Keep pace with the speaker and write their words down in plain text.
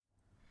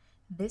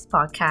This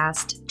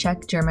podcast,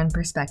 Czech German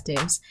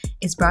Perspectives,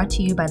 is brought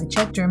to you by the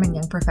Czech German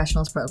Young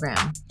Professionals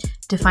Program.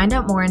 To find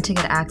out more and to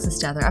get access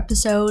to other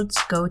episodes,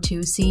 go to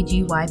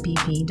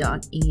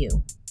cgypp.eu.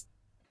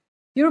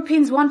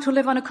 Europeans want to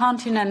live on a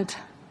continent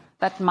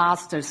that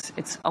masters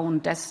its own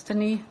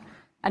destiny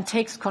and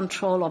takes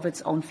control of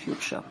its own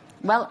future.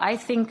 Well, I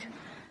think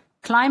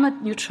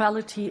climate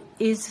neutrality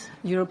is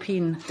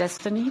European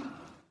destiny,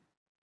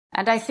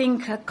 and I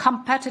think a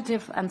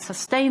competitive and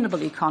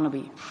sustainable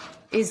economy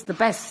is the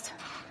best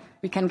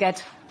we can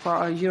get for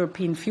our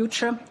European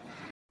future.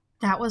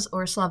 That was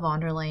Ursula von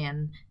der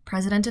Leyen,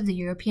 President of the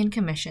European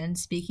Commission,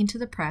 speaking to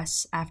the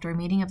press after a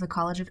meeting of the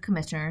College of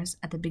Commissioners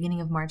at the beginning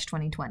of March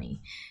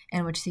 2020,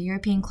 in which the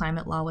European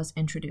climate law was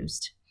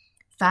introduced.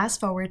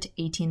 Fast forward to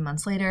 18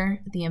 months later,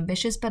 the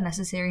ambitious but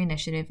necessary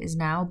initiative is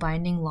now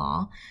binding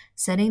law,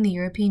 setting the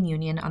European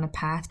Union on a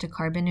path to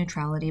carbon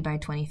neutrality by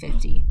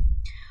 2050.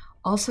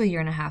 Also a year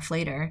and a half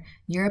later,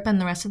 Europe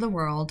and the rest of the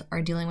world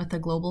are dealing with a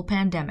global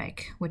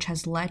pandemic, which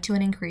has led to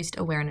an increased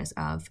awareness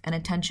of and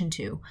attention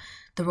to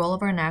the role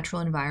of our natural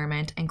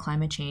environment and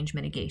climate change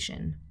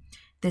mitigation.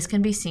 This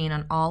can be seen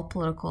on all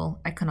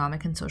political,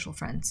 economic, and social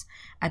fronts,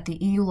 at the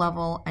EU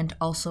level and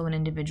also in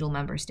individual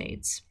member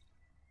states.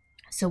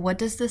 So what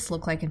does this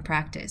look like in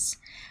practice?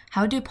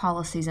 How do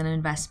policies and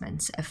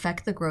investments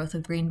affect the growth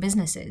of green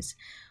businesses?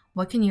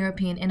 What can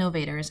European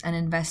innovators and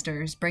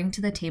investors bring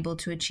to the table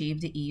to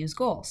achieve the EU's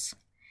goals?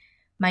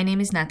 My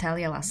name is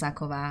Natalia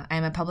Lasakova. I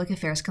am a public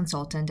affairs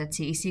consultant at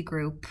CEC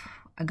Group,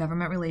 a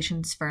government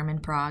relations firm in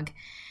Prague.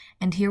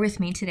 And here with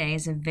me today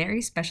is a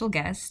very special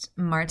guest,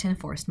 Martin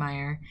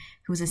Forstmeier,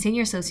 who is a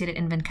senior associate at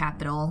Invent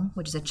Capital,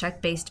 which is a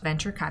Czech-based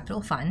venture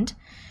capital fund.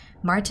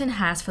 Martin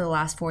has, for the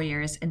last 4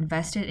 years,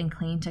 invested in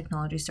clean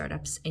technology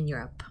startups in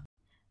Europe.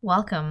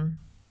 Welcome.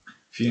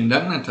 Vielen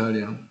Dank,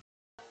 Natalia.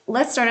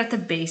 Let's start at the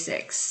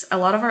basics. A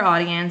lot of our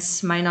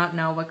audience might not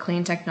know what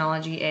clean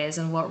technology is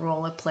and what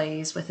role it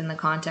plays within the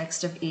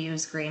context of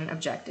EU's green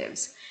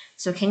objectives.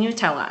 So can you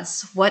tell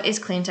us, what is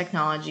clean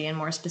technology, and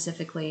more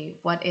specifically,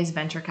 what is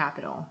venture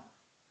capital?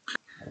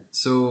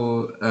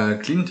 So,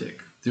 clean tech.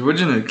 The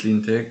original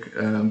clean tech,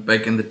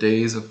 back in the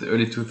days of the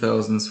early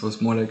 2000s, was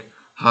more like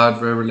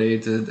hardware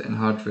related and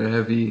hardware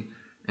heavy,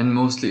 and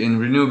mostly in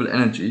renewable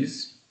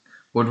energies.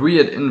 What we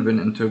at Invent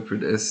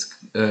interpret as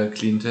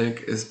clean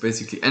tech is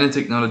basically any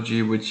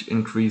technology which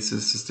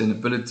increases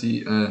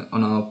sustainability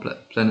on our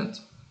planet.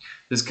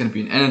 This can be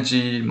in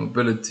energy,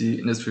 mobility,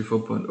 Industry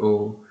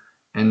 4.0,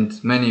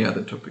 and many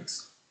other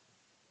topics.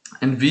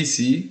 And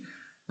VC,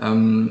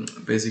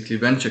 basically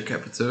venture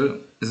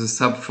capital, is a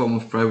sub-form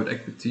of private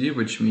equity,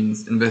 which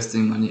means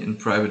investing money in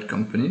private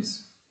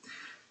companies.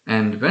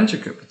 And in venture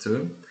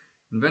capital,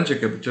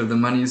 the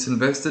money is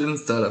invested in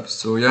startups,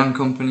 so young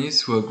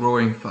companies who are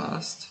growing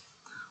fast.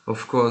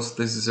 Of course,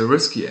 this is a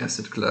risky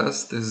asset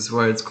class. This is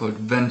why it's called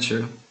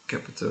venture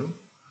capital.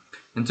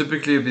 And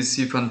typically, a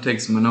VC fund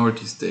takes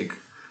minority stakes.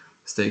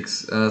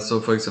 So,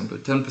 for example,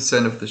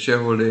 10% of the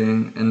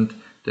shareholding, and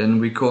then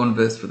we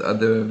co-invest with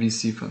other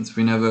VC funds.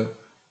 We never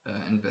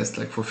invest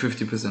like for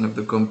 50% of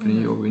the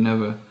company, or we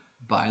never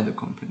buy the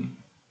company.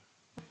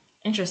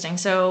 Interesting.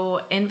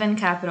 So, Invent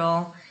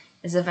Capital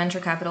is a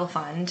venture capital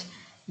fund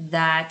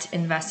that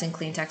invests in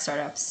clean tech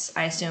startups,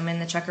 I assume in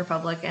the Czech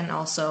Republic and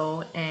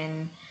also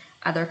in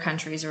other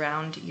countries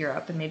around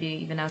Europe and maybe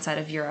even outside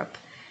of Europe.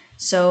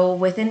 So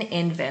within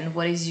Invent,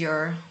 what is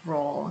your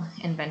role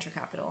in venture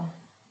capital?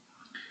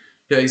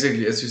 Yeah,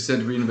 exactly. As you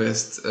said, we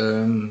invest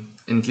in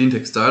clean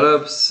tech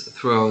startups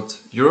throughout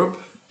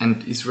Europe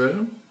and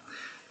Israel,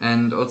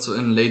 and also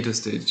in later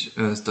stage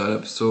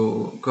startups.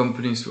 So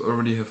companies who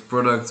already have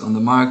products on the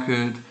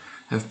market,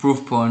 have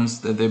proof points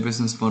that their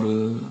business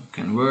model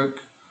can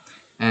work.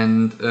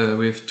 And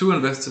we have two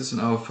investors in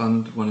our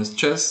fund. One is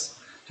ČEZ,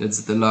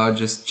 that's the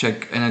largest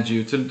Czech energy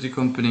utility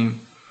company,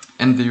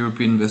 and the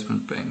European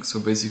Investment Bank, so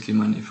basically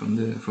money from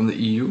the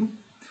EU.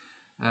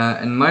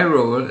 And my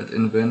role at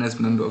Invent as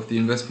member of the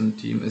investment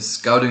team is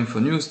scouting for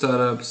new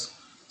startups,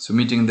 so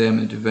meeting them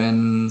at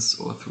events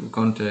or through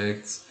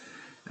contacts,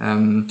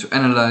 to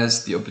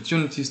analyze the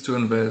opportunities to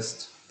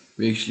invest.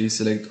 We actually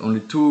select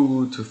only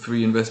 2 to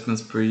 3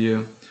 investments per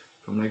year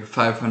from like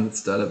 500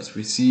 startups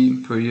we see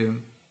per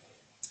year,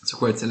 so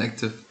quite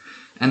selective.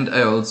 And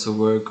I also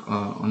work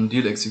on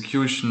deal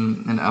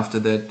execution, and after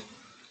that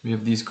we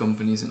have these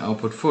companies in our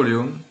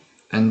portfolio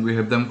and we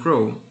help them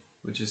grow,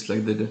 which is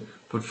like the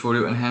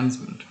portfolio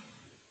enhancement.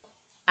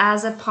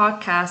 As a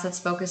podcast that's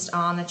focused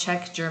on the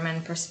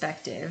Czech-German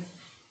perspective,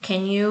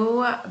 can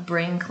you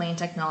bring clean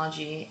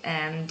technology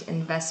and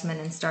investment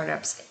in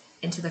startups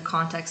into the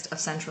context of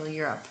Central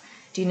Europe?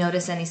 Do you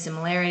notice any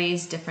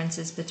similarities,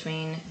 differences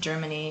between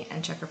Germany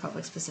and Czech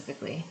Republic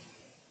specifically?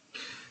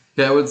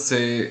 Yeah, I would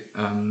say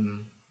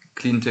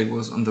clean tech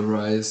was on the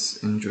rise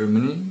in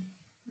Germany.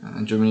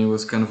 Germany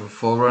was kind of a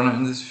forerunner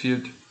in this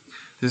field.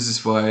 This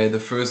is why the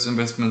first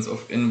investments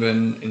of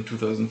Invent in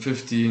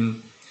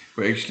 2015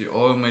 were actually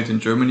all made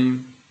in Germany.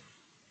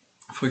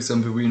 For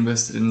example, we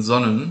invested in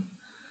Sonnen,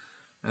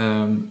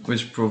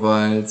 which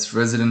provides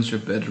residential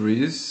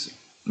batteries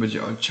which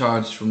are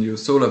charged from your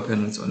solar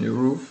panels on your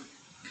roof.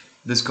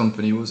 This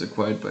company was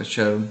acquired by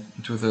Shell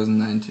in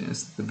 2019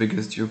 as the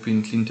biggest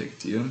European clean tech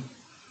deal.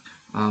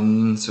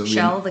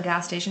 Shell, the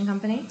gas station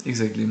company?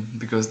 Exactly,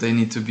 because they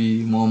need to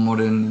be more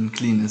modern and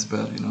clean as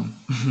well, you know.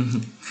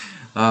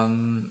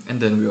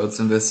 And then we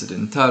also invested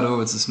in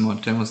Tado, it's a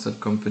smart thermostat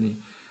company.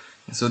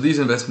 So these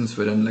investments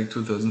were done like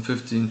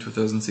 2015,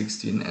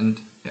 2016, and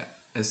yeah,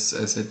 as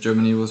I said,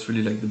 Germany was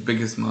really like the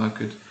biggest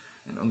market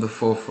and on the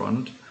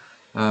forefront.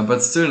 But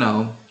still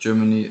now,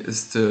 Germany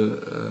is still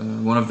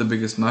one of the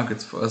biggest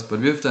markets for us, but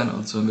we have done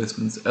also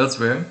investments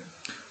elsewhere.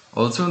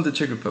 Also in the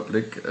Czech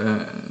Republic.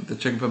 The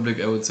Czech Republic,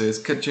 I would say, is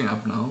catching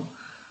up now.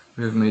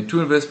 We have made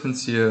 2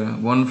 investments here.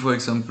 One, for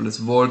example, is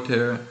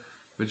Voltaire,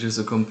 which is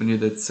a company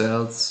that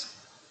sells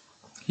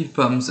heat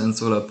pumps and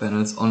solar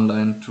panels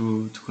online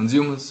to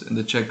consumers in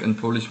the Czech and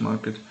Polish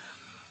market.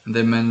 And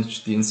they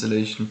manage the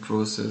installation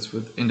process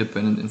with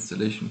independent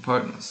installation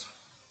partners.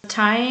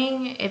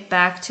 Tying it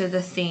back to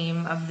the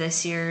theme of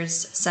this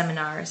year's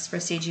seminars for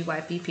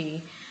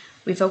CGYPP,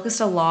 we focused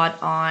a lot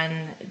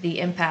on the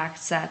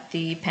impacts that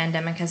the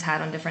pandemic has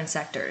had on different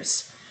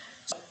sectors.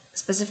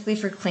 Specifically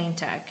for clean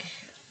tech,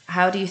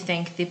 how do you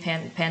think the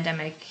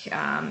pandemic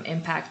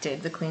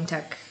impacted the clean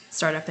tech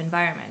startup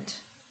environment?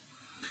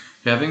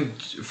 Yeah, I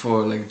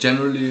think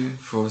generally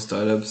for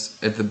startups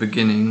at the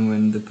beginning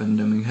when the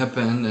pandemic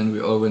happened and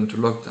we all went to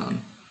lockdown,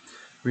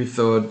 we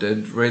thought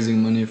that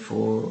raising money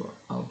for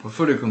our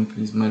portfolio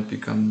companies might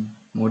become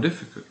more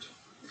difficult.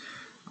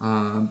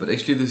 But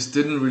actually this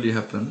didn't really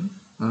happen.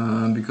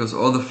 Because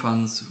all the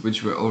funds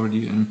which were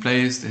already in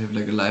place, they have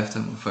like a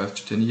lifetime of 5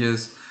 to 10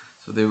 years,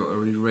 so they were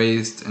already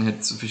raised and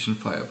had sufficient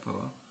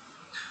firepower.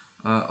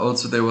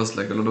 Also, there was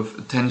like a lot of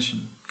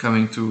attention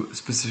coming to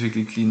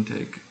specifically clean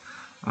tech,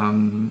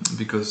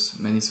 because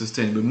many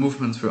sustainable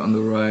movements were on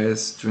the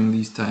rise during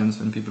these times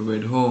when people were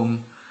at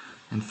home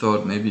and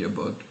thought maybe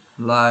about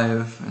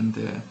life and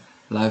their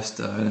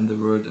lifestyle and the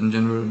world in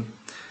general.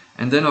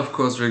 And then, of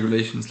course,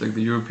 regulations like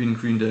the European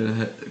Green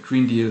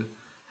Deal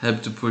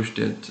help to push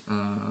that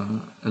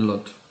a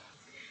lot.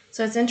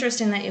 So it's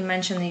interesting that you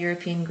mentioned the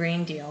European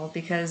Green Deal,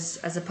 because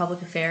as a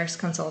public affairs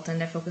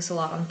consultant, I focus a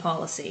lot on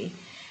policy.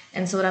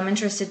 And so what I'm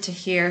interested to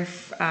hear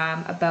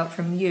about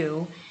from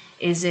you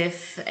is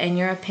if, in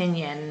your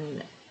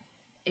opinion,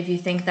 if you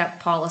think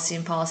that policy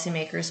and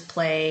policymakers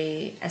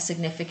play a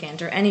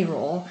significant or any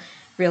role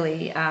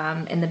really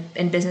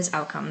in business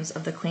outcomes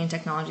of the clean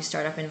technology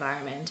startup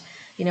environment.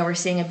 You know, we're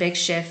seeing a big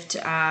shift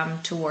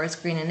towards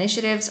green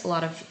initiatives, a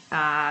lot of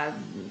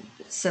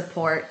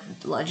support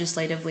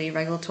legislatively,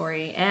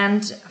 regulatory,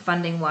 and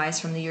funding-wise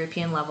from the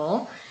European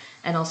level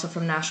and also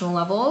from national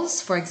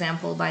levels. For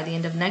example, by the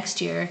end of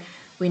next year,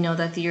 we know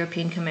that the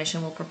European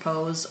Commission will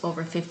propose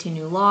over 50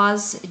 new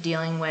laws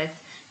dealing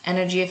with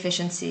energy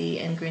efficiency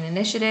and green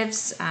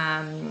initiatives.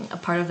 A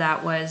part of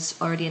that was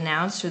already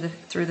announced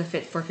through the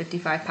Fit for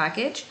 55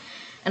 package.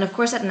 And of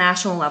course, at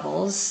national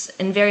levels,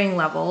 in varying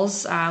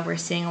levels, we're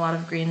seeing a lot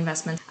of green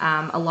investment.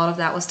 A lot of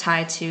that was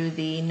tied to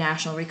the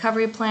national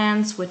recovery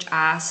plans, which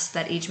asked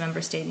that each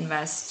member state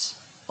invest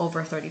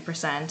over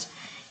 30%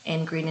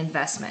 in green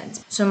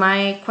investment. So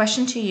my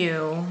question to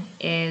you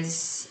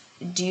is,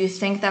 do you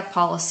think that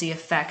policy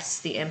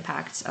affects the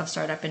impact of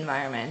startup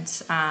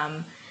environments?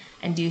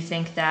 And do you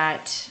think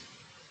that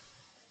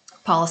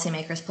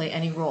policymakers play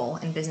any role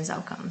in business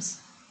outcomes?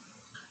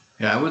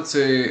 Yeah, I would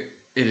say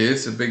it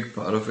is a big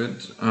part of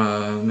it.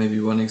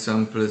 Maybe one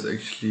example is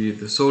actually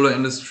the solar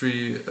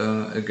industry.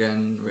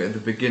 Again, where at the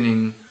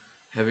beginning,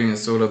 having a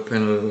solar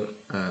panel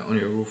on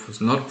your roof was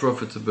not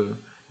profitable,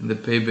 and the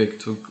payback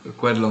took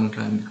quite a long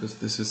time because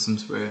the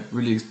systems were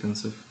really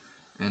expensive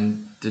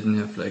and didn't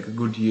have like a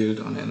good yield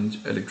on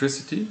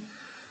electricity.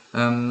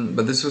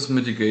 But this was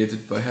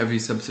mitigated by heavy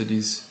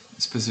subsidies,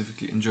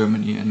 specifically in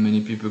Germany, and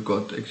many people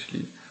got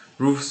actually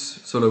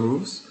solar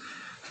roofs.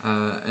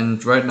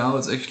 And right now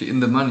it's actually in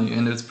the money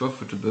and it's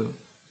profitable.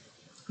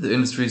 The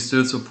industry is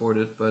still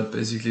supported, but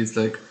basically it's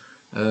like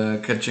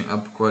catching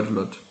up quite a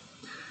lot.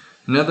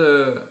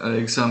 Another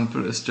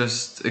example is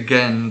just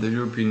again the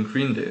European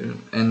Green Deal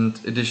and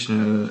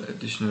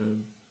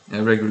additional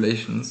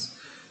regulations.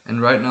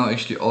 And right now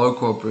actually all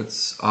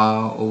corporates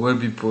are or will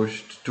be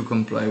pushed to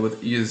comply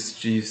with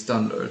ESG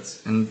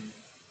standards, and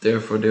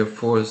therefore they're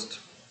forced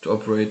to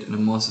operate in a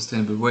more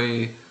sustainable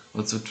way,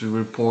 also to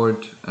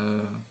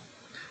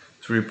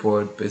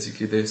report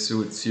basically their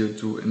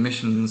CO2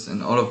 emissions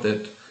and all of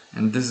that.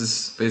 And this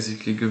is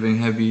basically giving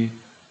heavy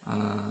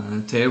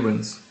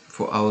tailwinds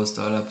for our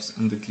startups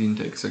in the clean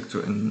tech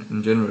sector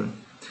in general.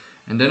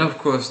 And then of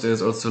course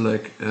there's also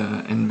like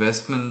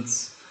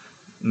investments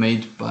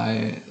made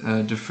by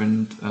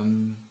different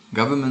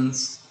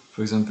governments.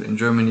 For example, in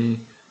Germany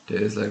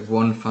there is like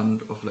one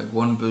fund of like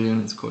 1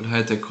 billion, it's called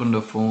Hightech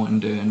Gründerfonds,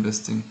 and they're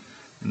investing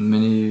in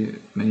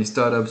many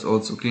startups,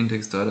 also clean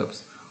tech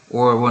startups.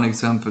 Or one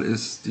example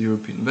is the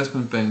European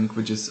Investment Bank,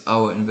 which is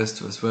our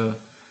investor as well.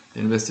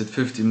 They invested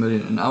 50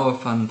 million in our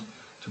fund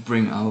to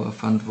bring our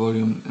fund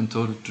volume in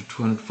total to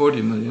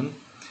 240 million.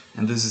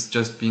 and this is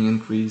just being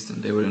increased,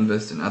 and they will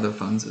invest in other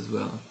funds as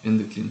well in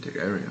the clean tech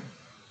area.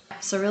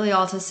 So really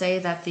all to say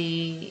that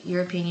the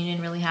European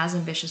Union really has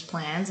ambitious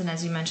plans, and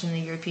as you mentioned, the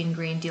European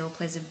Green Deal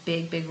plays a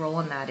big role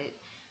in that. It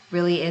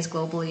really is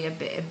globally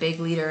a big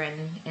leader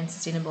in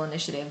sustainable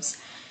initiatives.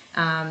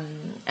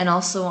 And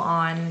also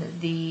on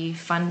the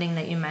funding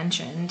that you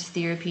mentioned,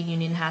 the European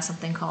Union has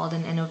something called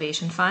an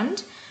innovation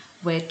fund,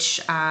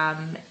 which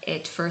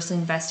it first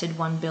invested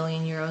 1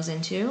 billion euros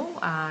into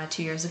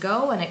 2 years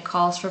ago, and it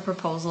calls for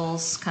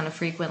proposals kind of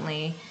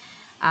frequently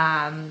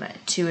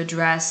to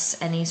address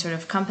any sort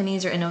of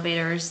companies or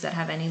innovators that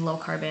have any low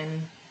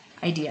carbon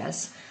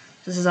ideas.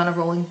 This is on a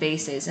rolling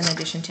basis in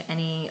addition to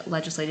any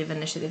legislative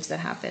initiatives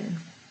that happen.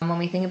 When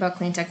we think about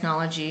clean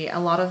technology, a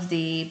lot of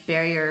the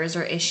barriers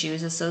or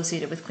issues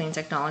associated with clean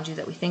technology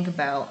that we think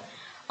about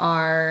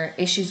are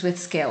issues with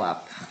scale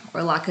up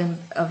or lack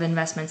of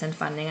investments and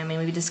funding. I mean,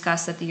 we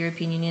discussed that the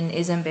European Union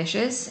is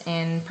ambitious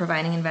in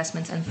providing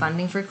investments and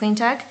funding for clean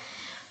tech,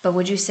 but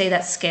would you say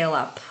that scale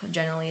up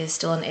generally is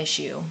still an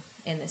issue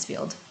in this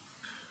field?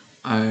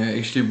 I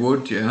actually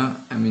would, yeah.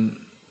 I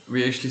mean,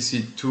 we actually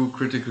see two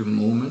critical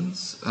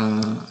moments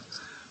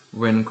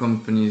when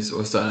companies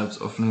or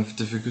startups often have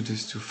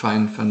difficulties to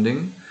find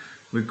funding.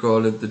 We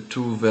call it the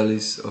two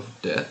valleys of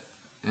death.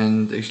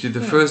 And actually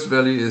the first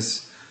valley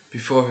is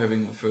before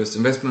having a first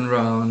investment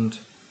round.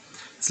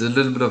 It's a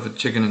little bit of a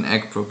chicken and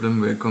egg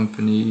problem where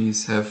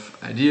companies have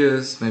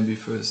ideas, maybe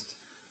first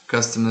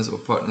customers or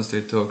partners they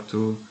talk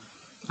to,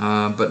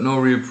 but no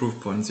real proof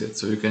points yet.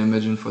 So you can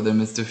imagine for them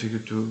it's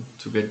difficult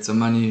to get some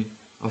money.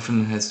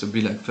 Often it has to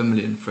be like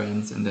family and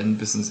friends, and then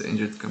business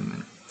angels come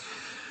in.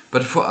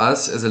 But for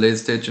us as a late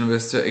stage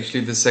investor,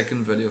 actually the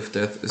second valley of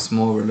death is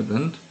more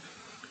relevant,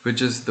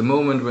 which is the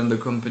moment when the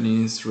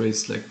companies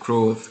raise like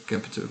growth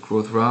capital,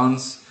 growth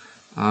rounds,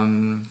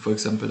 for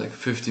example like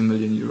 50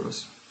 million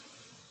euros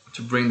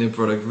to bring their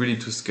product really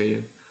to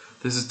scale.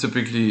 This is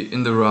typically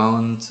in the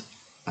round,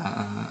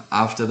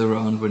 after the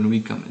round when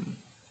we come in.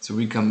 So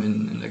we come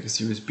in like a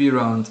Series B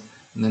round,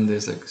 and then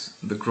there's like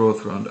the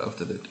growth round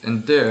after that.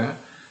 And there,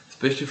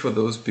 especially for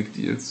those big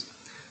deals,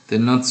 there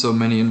are not so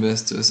many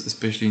investors,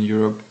 especially in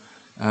Europe,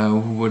 who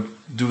would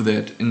do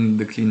that in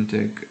the clean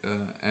tech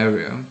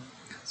area.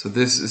 So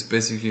this is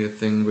basically a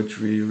thing which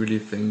we really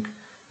think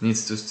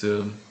needs to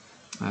still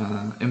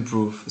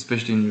improve,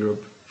 especially in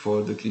Europe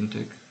for the clean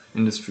tech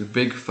industry.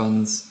 Big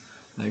funds,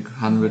 like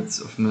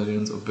hundreds of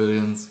millions or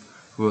billions,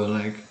 who are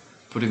like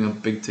putting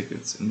up big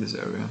tickets in this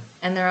area.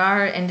 And there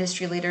are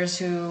industry leaders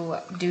who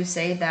do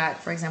say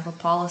that, for example,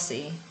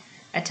 policy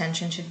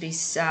attention should be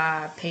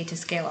paid to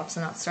scale-ups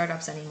and not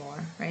startups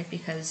anymore, right?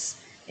 Because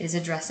it is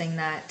addressing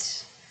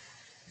that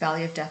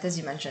valley of death, as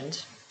you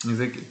mentioned.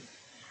 Exactly.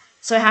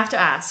 So I have to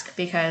ask,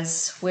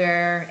 because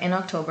we're in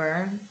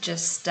October,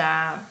 just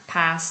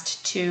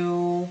past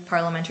 2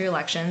 parliamentary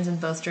elections in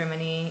both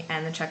Germany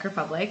and the Czech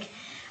Republic.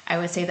 I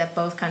would say that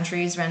both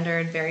countries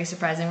rendered very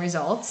surprising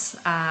results.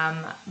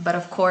 But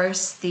of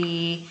course,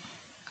 the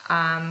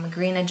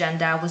green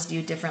agenda was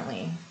viewed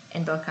differently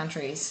in both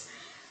countries.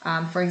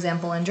 For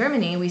example, in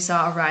Germany, we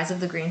saw a rise of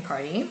the Green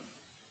Party,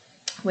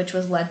 which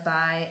was led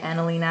by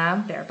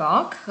Annalena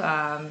Baerbock.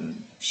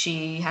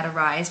 She had a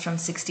rise from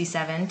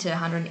 67 to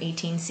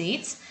 118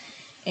 seats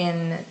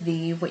in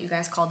the what you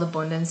guys call the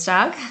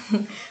Bundestag,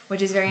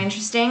 which is very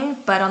interesting.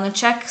 But on the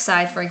Czech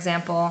side, for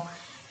example,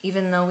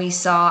 even though we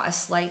saw a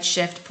slight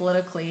shift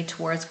politically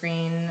towards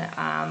green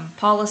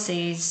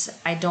policies,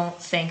 I don't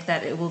think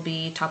that it will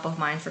be top of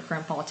mind for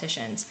current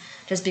politicians,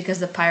 just because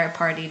the Pirate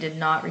Party did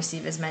not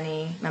receive as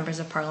many members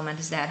of parliament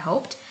as they had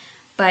hoped.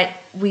 But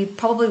we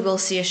probably will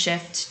see a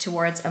shift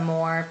towards a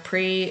more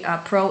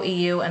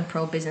pro-EU and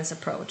pro-business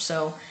approach.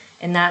 So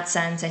in that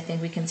sense, I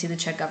think we can see the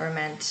Czech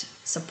government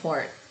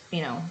support,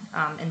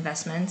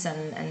 investments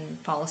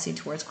and policy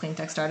towards clean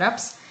tech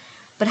startups.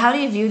 But how do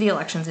you view the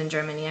elections in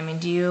Germany? I mean,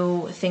 do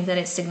you think that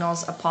it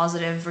signals a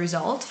positive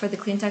result for the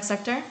clean tech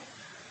sector?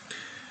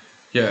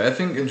 Yeah, I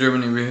think in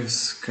Germany we have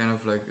kind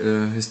of like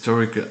a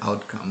historical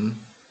outcome,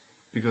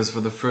 because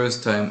for the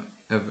first time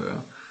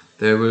ever,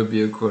 there will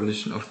be a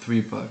coalition of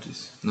 3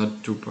 parties,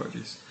 not 2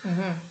 parties.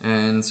 Mm-hmm.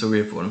 And so we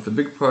have one of the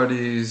big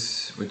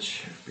parties,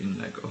 which have been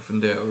like often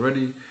there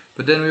already.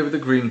 But then we have the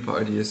Green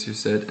Party, as you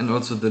said, and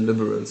also the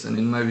Liberals. And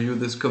in my view,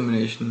 this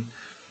combination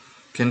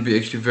can be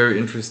actually very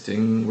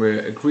interesting,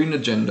 where a green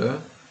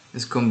agenda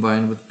is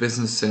combined with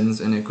business sense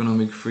and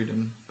economic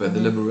freedom by the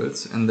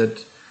Liberals. And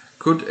that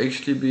could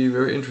actually be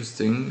very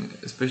interesting,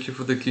 especially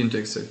for the clean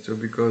tech sector,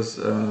 because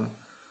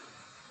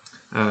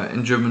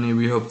in Germany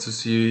we hope to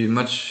see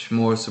much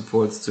more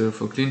support still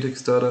for clean tech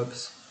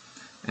startups,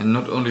 and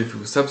not only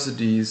through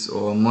subsidies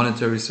or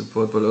monetary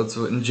support, but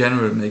also in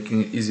general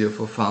making it easier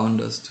for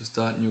founders to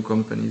start new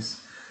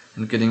companies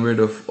and getting rid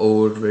of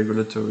old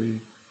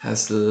regulatory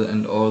hassle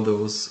and all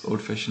those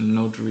old-fashioned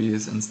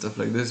notaries and stuff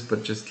like this,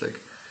 but just like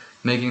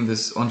making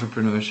this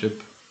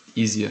entrepreneurship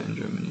easier in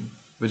Germany,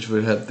 which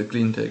will help the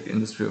clean tech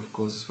industry, of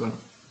course, as well.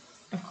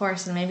 Of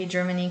course, and maybe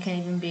Germany can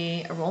even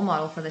be a role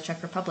model for the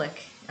Czech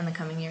Republic in the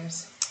coming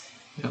years.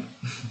 Yeah.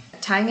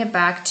 Tying it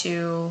back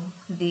to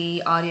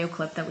the audio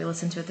clip that we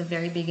listened to at the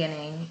very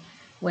beginning,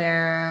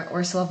 where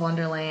Ursula von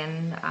der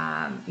Leyen,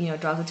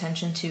 draws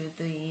attention to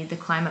the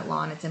climate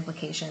law and its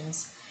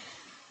implications.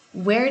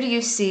 Where do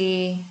you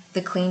see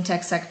the clean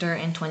tech sector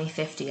in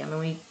 2050? I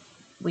mean,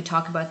 we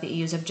talk about the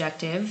EU's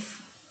objective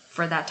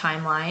for that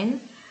timeline.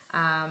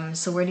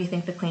 So where do you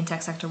think the clean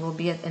tech sector will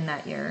be in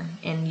that year?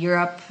 In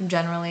Europe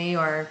generally,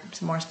 or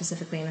more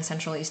specifically in the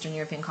Central Eastern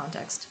European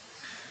context?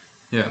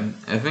 Yeah,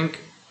 I think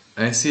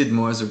I see it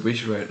more as a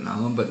wish right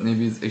now, but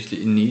maybe it's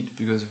actually a need,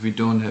 because if we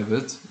don't have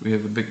it, we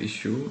have a big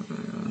issue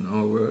in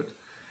our world.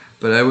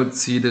 But I would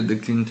see that the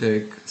clean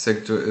tech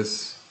sector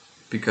is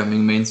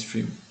becoming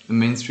mainstream, a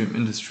mainstream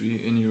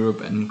industry in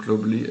Europe and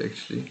globally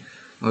actually.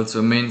 Also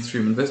a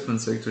mainstream investment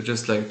sector,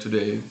 just like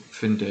today,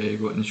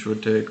 fintech or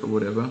insurtech or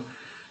whatever,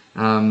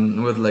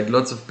 with like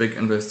lots of big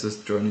investors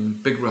joining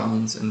big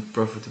rounds and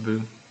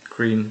profitable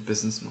green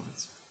business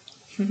models.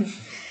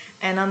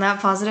 And on that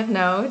positive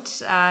note,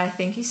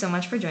 thank you so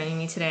much for joining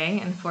me today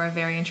and for a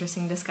very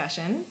interesting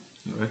discussion.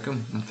 You're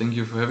welcome, and thank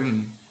you for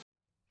having me.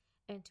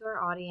 And to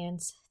our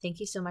audience, thank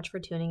you so much for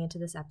tuning into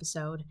this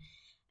episode.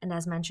 And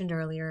as mentioned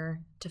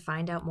earlier, to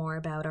find out more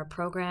about our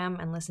program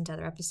and listen to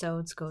other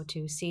episodes, go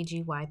to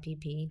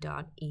cgypp.eu.